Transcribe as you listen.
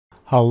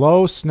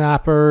Hello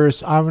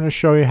Snappers, I'm going to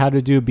show you how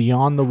to do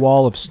Beyond the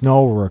Wall of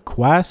Snow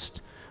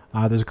request.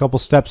 There's a couple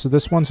steps to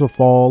this one, so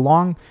follow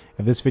along.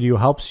 If this video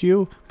helps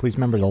you, please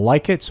remember to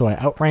like it so I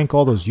outrank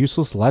all those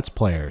useless Let's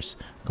Players.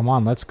 Come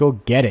on, let's go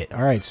get it.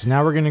 Alright, so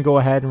now we're going to go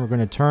ahead and we're going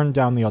to turn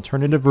down the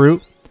alternative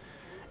route.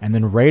 And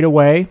then right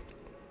away,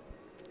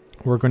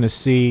 we're going to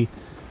see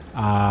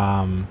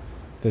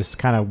this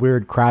kind of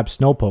weird crab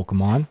snow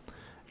Pokemon.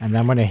 And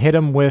then I'm going to hit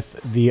him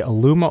with the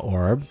Illuma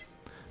Orb.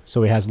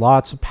 So he has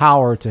lots of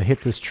power to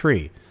hit this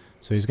tree.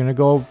 So he's gonna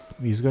go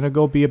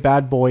be a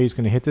bad boy. He's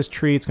gonna hit this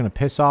tree. It's gonna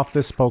piss off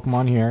this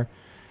Pokemon here.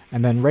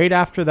 And then right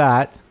after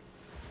that,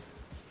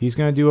 he's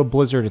gonna do a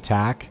blizzard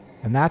attack.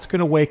 And that's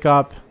gonna wake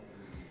up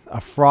a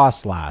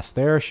Frostlass.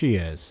 There she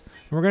is.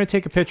 And we're gonna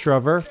take a picture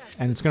of her,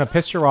 and it's gonna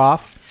piss her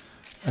off.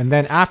 And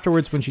then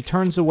afterwards, when she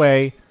turns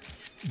away,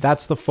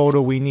 that's the photo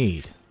we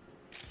need.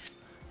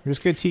 We're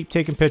just gonna keep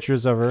taking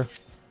pictures of her.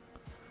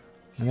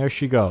 And there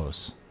she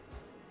goes.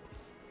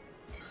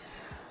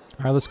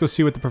 Alright, let's go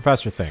see what the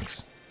professor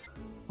thinks.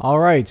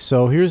 Alright,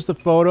 so here's the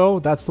photo.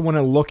 That's the one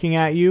looking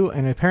at you.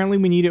 And apparently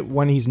we need it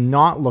when he's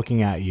not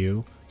looking at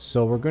you.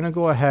 So we're going to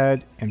go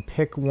ahead and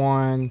pick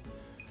one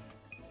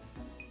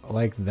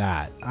like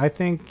that. I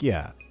think,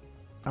 yeah.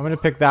 I'm going to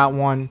pick that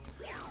one.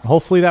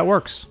 Hopefully that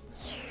works.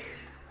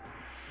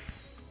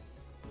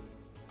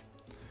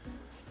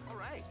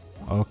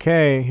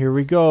 Okay, here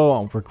we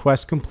go.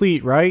 Request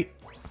complete, right?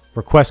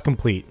 Request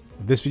complete.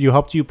 If this video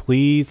helped you,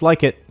 please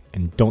like it.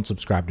 And don't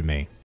subscribe to me.